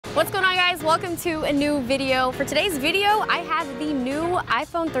What's going on, guys? Welcome to a new video. For today's video, I have the new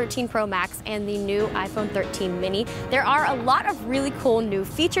iPhone 13 Pro Max and the new iPhone 13 mini. There are a lot of really cool new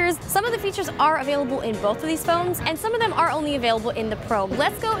features. Some of the features are available in both of these phones, and some of them are only available in the Pro.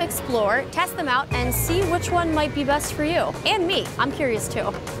 Let's go explore, test them out, and see which one might be best for you. And me, I'm curious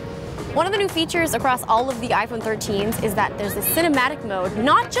too. One of the new features across all of the iPhone 13s is that there's a cinematic mode,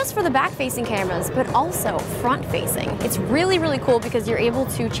 not just for the back-facing cameras, but also front-facing. It's really, really cool because you're able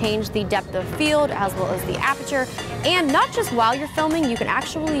to change the depth of field as well as the aperture, and not just while you're filming, you can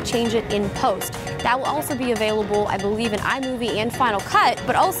actually change it in post. That will also be available, I believe, in iMovie and Final Cut,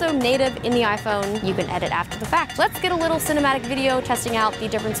 but also native in the iPhone. You can edit after the fact. Let's get a little cinematic video testing out the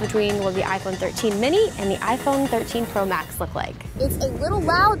difference between what the iPhone 13 mini and the iPhone 13 Pro Max look like. It's a little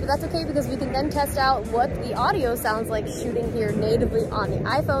loud, but that's okay, because we can then test out what the audio sounds like shooting here natively on the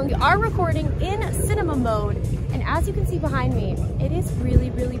iPhone. We are recording in cinema mode, and as you can see behind me, it is really,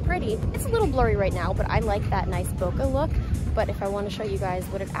 really pretty. It's a little blurry right now, but I like that nice bokeh look. But if I want to show you guys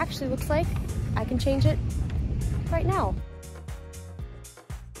what it actually looks like, I can change it right now.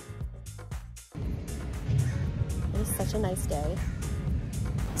 It is such a nice day.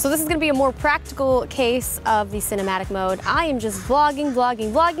 So this is going to be a more practical case of the cinematic mode. I am just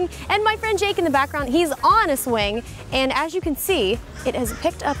vlogging, and my friend Jake in the background, he's on a swing, and as you can see, it has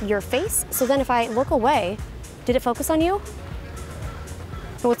picked up your face, so then if I look away, did it focus on you?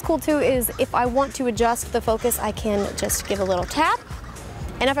 And what's cool too is if I want to adjust the focus, I can just give a little tap,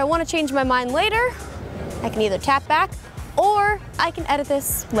 and if I want to change my mind later, I can either tap back, or I can edit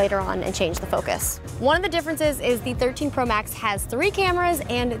this later on and change the focus. One of the differences is the 13 Pro Max has 3 cameras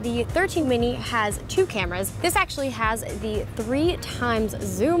and the 13 mini has 2 cameras. This actually has the 3x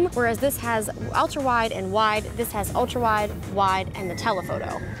zoom, whereas this has ultra wide and wide. This has ultra wide, wide, and the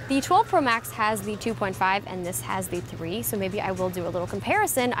telephoto. The 12 Pro Max has the 2.5 and this has the 3, so maybe I will do a little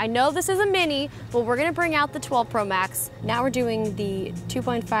comparison. I know this is a mini, but we're gonna bring out the 12 Pro Max. Now we're doing the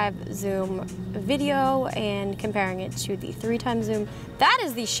 2.5 zoom video and comparing it to the 3x zoom. That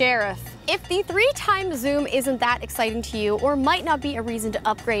is the sheriff. If the 3x zoom isn't that exciting to you or might not be a reason to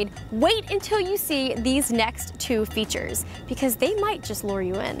upgrade, wait until you see these next 2 features because they might just lure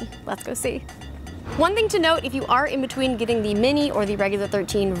you in. Let's go see. One thing to note, if you are in between getting the mini or the regular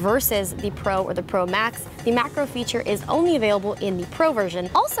 13 versus the Pro or the Pro Max, the macro feature is only available in the Pro version.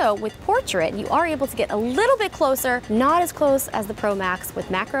 Also, with portrait, you are able to get a little bit closer, not as close as the Pro Max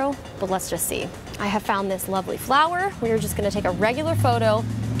with macro, but let's just see. I have found this lovely flower. We are just gonna take a regular photo,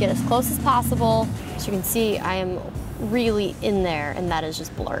 get as close as possible. As you can see, I am really in there and that is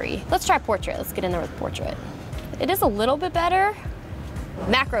just blurry. Let's try portrait. Let's get in there with portrait. It is a little bit better.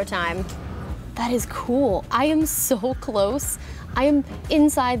 Macro time. That is cool. I am so close. I am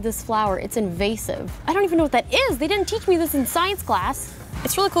inside this flower. It's invasive. I don't even know what that is. They didn't teach me this in science class.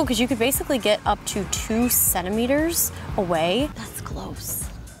 It's really cool because you could basically get up to 2 centimeters away. That's close.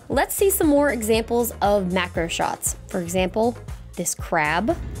 Let's see some more examples of macro shots. For example, this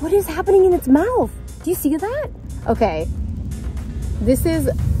crab. What is happening in its mouth? Do you see that? Okay, this is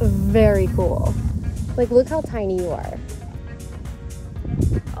very cool. Like, look how tiny you are.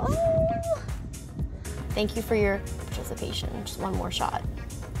 Oh. Thank you for your participation. Just one more shot.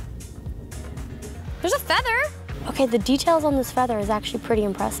 There's a feather. Okay, the details on this feather is actually pretty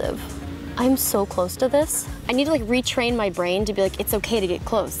impressive. I'm so close to this. I need to like retrain my brain to be like, it's okay to get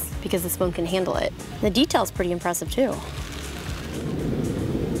close because this phone can handle it. The detail's pretty impressive too.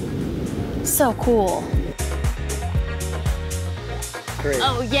 So cool. Great.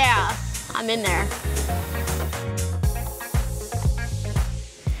 Oh yeah, I'm in there.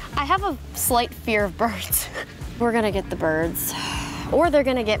 I have a slight fear of birds. We're gonna get the birds, or they're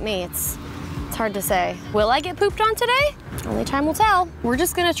gonna get me. It's hard to say. Will I get pooped on today? Only time will tell. We're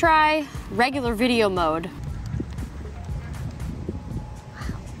just gonna try regular video mode.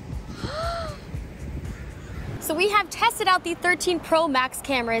 So we have tested out the 13 Pro Max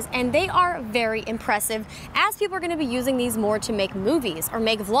cameras and they are very impressive as people are going to be using these more to make movies or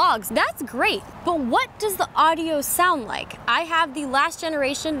make vlogs. That's great, but what does the audio sound like? I have the last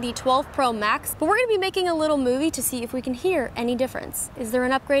generation, the 12 Pro Max, but we're going to be making a little movie to see if we can hear any difference. Is there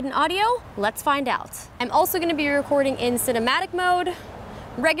an upgrade in audio? Let's find out. I'm also going to be recording in cinematic mode,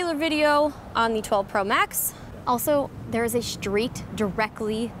 regular video on the 12 Pro Max. Also, there is a street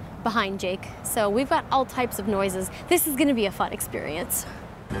directly behind Jake, so we've got all types of noises. This is gonna be a fun experience.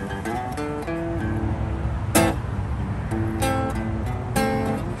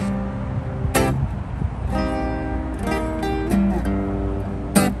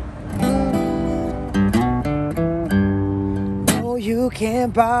 No, you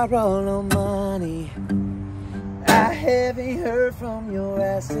can't borrow no money. I haven't heard from your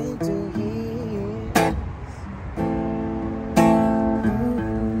ass in 2 years.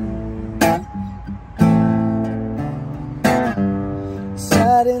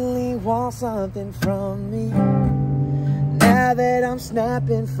 Suddenly want something from me now that I'm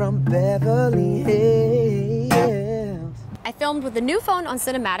snapping from Beverly Hills. I filmed with the new phone on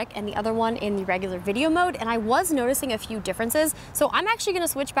cinematic and the other one in the regular video mode, and I was noticing a few differences, so I'm actually going to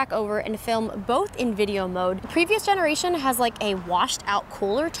switch back over and film both in video mode. The previous generation has like a washed out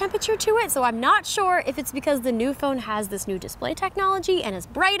cooler temperature to it, so I'm not sure if it's because the new phone has this new display technology and is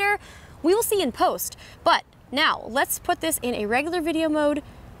brighter. We will see in post, but now let's put this in a regular video mode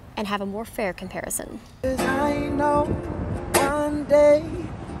and have a more fair comparison. 'Cause I know one day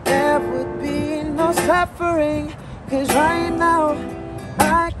there would be no suffering. 'Cause right now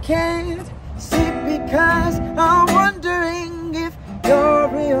I can't sleep because I'm wondering if you're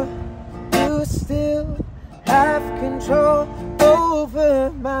real. You still have control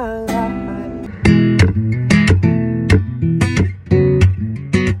over my life.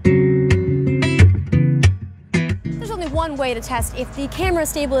 There's only one way to test if the camera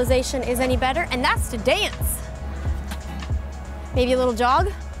stabilization is any better, and that's to dance. Maybe a little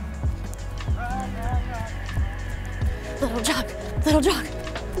jog? Little jog, little jog,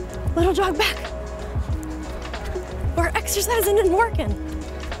 little jog back. We're exercising and working.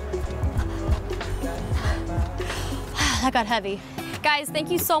 That got heavy. Guys,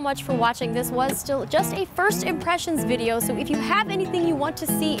 thank you so much for watching. This was still just a first impressions video, so if you have anything you want to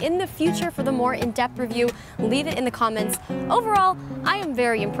see in the future for the more in-depth review, leave it in the comments. Overall, I am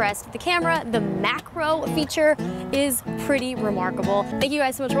very impressed. The camera, the macro feature is pretty remarkable. Thank you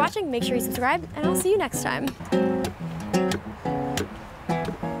guys so much for watching. Make sure you subscribe, and I'll see you next time.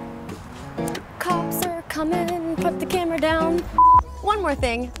 Cops are coming, put the camera down. One more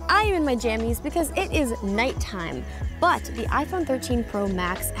thing, I am in my jammies because it is nighttime, but the iPhone 13 Pro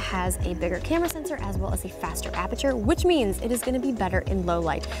Max has a bigger camera sensor as well as a faster aperture, which means it is going to be better in low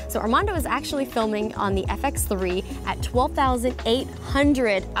light. So Armando is actually filming on the FX3 at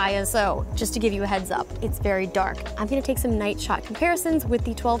 12,800 ISO, just to give you a heads up. It's very dark. I'm going to take some night shot comparisons with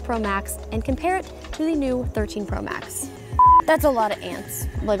the 12 Pro Max and compare it to the new 13 Pro Max. That's a lot of ants,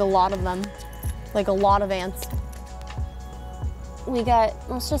 like a lot of them, like a lot of ants.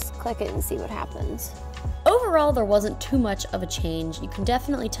 Let's just click it and see what happens. Overall, there wasn't too much of a change. You can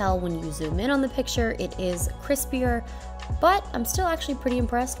definitely tell when you zoom in on the picture, it is crispier, but I'm still actually pretty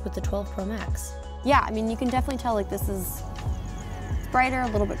impressed with the 12 Pro Max. Yeah, I mean, you can definitely tell like this is brighter, a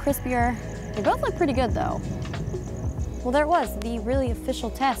little bit crispier. They both look pretty good though. Well, there it was, the really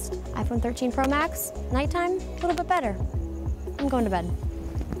official test. iPhone 13 Pro Max, nighttime, a little bit better. I'm going to bed.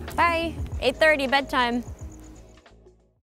 Bye, 8:30 bedtime.